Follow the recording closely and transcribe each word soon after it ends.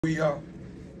We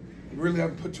really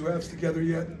haven't put two halves together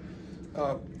yet.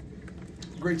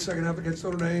 Great second half against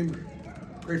Notre Dame.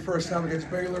 Great first half against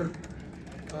Baylor.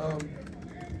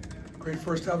 Great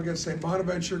first half against St.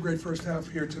 Bonaventure. Great first half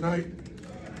here tonight.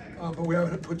 But we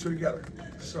haven't put two together.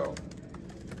 So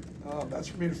that's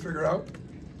for me to figure out.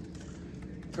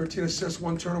 13 assists,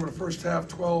 1 turnover in the first half,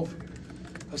 12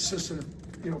 assists,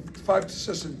 and 5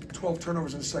 assists and 12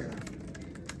 turnovers in the second half.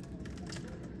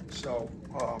 So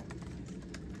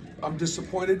I'm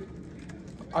disappointed,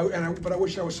 but I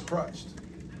wish I was surprised.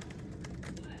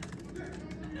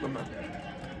 I'm not.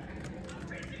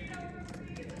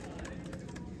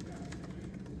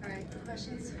 All right,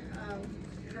 questions?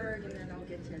 Berg, and then I'll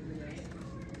get to everybody.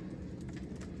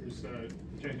 Just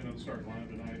changing up the starting lineup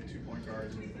tonight, 2 point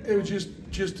guards. It was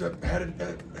just had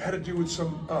to do with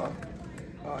some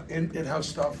in-house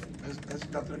stuff. Has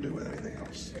nothing to do with anything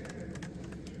else.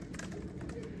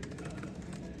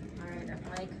 All right,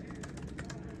 Mike.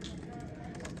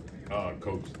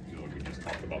 Coach, we just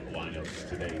talked about the lineups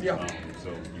today. Yeah.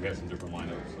 So you had some different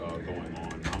lineups going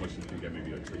on. How much do you think that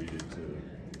maybe attributed to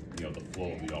the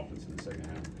flow of the offense in the second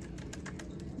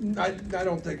half? I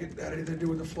don't think it had anything to do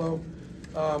with the flow.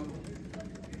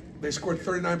 They scored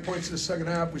 39 points in the second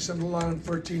half. We sent them to the line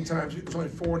 13 times. It was only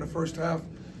 4 in the first half.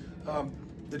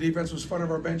 The defense was front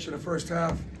of our bench in the first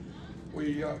half.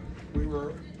 We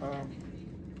were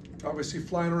obviously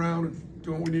flying around and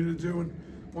doing what we needed to do. And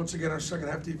once again, our second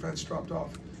half defense dropped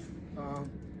off.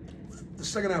 The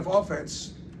second half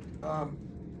offense,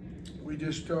 we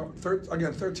just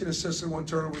again 13 assists and 1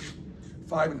 turnover,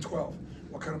 5 and 12.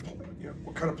 What kind of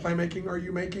playmaking are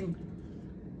you making?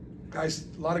 Guys,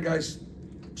 a lot of guys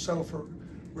settle for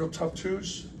real tough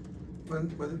twos when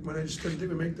they just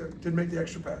didn't make the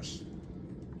extra pass.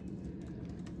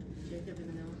 Jacob in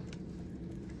the middle.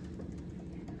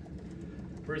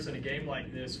 Bruce, in a game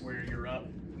like this where you're up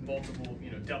multiple,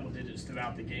 double digits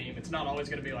throughout the game, it's not always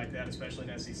going to be like that, especially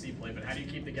in SEC play. But how do you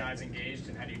keep the guys engaged,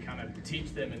 and how do you kind of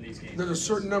teach them in these games? There's a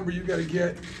certain number you got to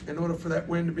get in order for that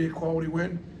win to be a quality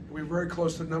win. We were very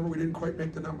close to the number. We didn't quite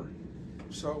make the number.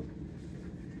 So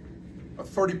a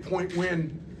 30-point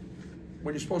win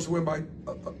when you're supposed to win by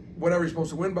whatever you're supposed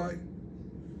to win by,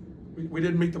 we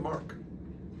didn't meet the mark.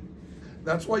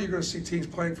 That's why you're going to see teams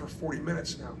playing for 40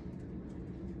 minutes now.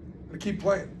 They keep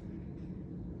playing.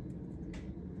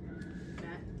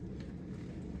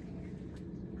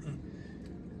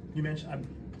 You mentioned I'm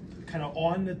kind of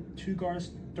on the 2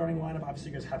 guards starting lineup.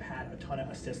 Obviously, you guys have had a ton of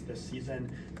assists this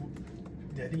season.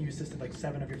 I think you assisted like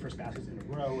 7 of your first baskets in a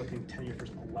row. I think 10 of your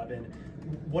first 11.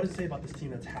 What does it say about this team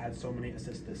that's had so many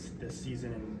assists this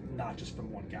season, and not just from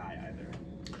one guy either?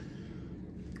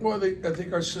 Well, I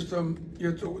think our system,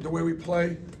 the way we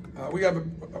play, we have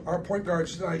our point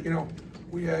guards tonight.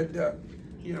 We had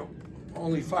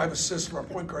only 5 assists from our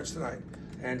point guards tonight,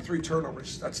 and 3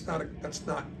 turnovers. That's not.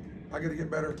 I got to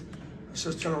get better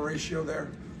assist turnover ratio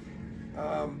there.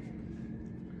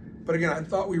 But again, I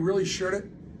thought we really shared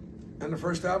it in the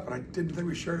first half, and I didn't think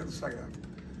we shared it in the second half.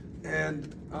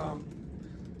 And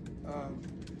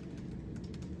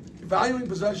valuing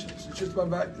possessions. It's just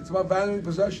about valuing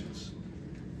possessions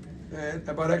and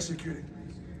about executing.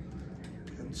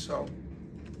 And so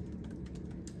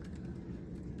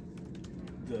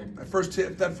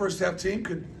that first half team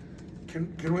can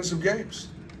win some games.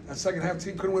 That second half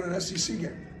team couldn't win an SEC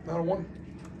game, not a one.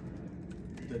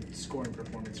 The scoring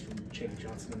performance from Chady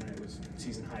Johnson tonight was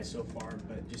season high so far,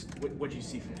 but just what do you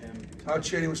see from him?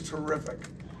 Chady was terrific.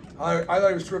 I thought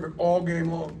he was terrific all game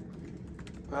long.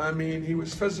 I mean, he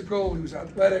was physical, he was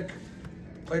athletic,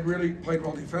 played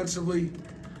well defensively.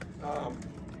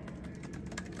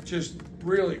 Just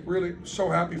really so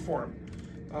happy for him.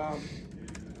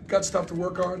 Got stuff to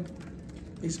work on.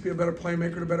 Needs to be a better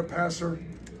playmaker, a better passer.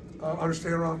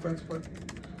 Understand our offense, but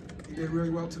he did really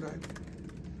well tonight.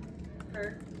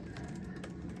 Kurt.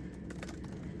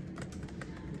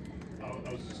 I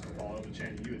was just going to follow up with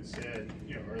Chandler. You had said,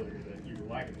 earlier that you were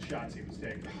liking the shots he was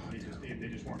taking. They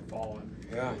just weren't falling.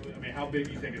 Yeah. I mean, how big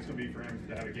do you think it's going to be for him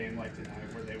to have a game like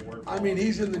tonight where they were falling? I mean,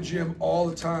 he's in the gym all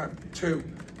the time, too.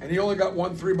 And he only got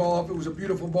 1 3 ball off. It was a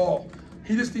beautiful ball.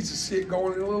 He just needs to see it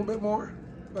going in a little bit more.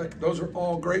 But those are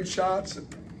all great shots. And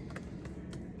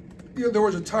there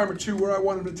was a time or two where I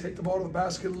wanted him to take the ball to the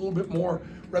basket a little bit more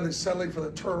rather than settling for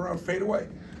the turnaround fadeaway.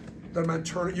 Doesn't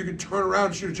matter, you can turn around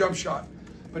and shoot a jump shot,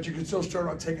 but you can still turn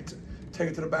around and take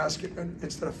it to the basket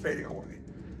instead of fading away.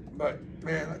 But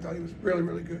man, I thought he was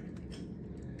really good.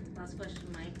 Last question,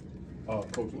 Mike.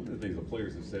 Coach, one of the things the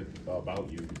players have said about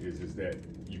you is that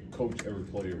you coach every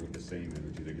player with the same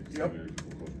energy. They get the same energy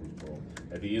from Coach Bruce Pearl.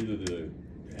 At the end of the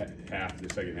half,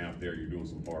 the second half there, you're doing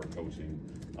some hard coaching.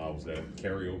 Was that a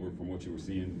carryover from what you were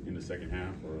seeing in the second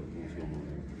half, or what was going on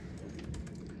there?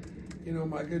 You know,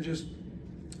 Mike, it just,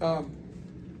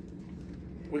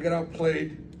 we got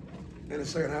outplayed in the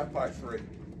second half by 3.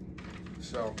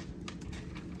 So,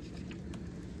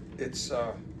 it's,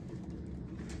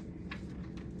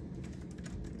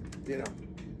 you know,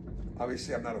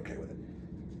 obviously I'm not okay with it.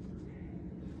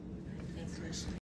 Thanks.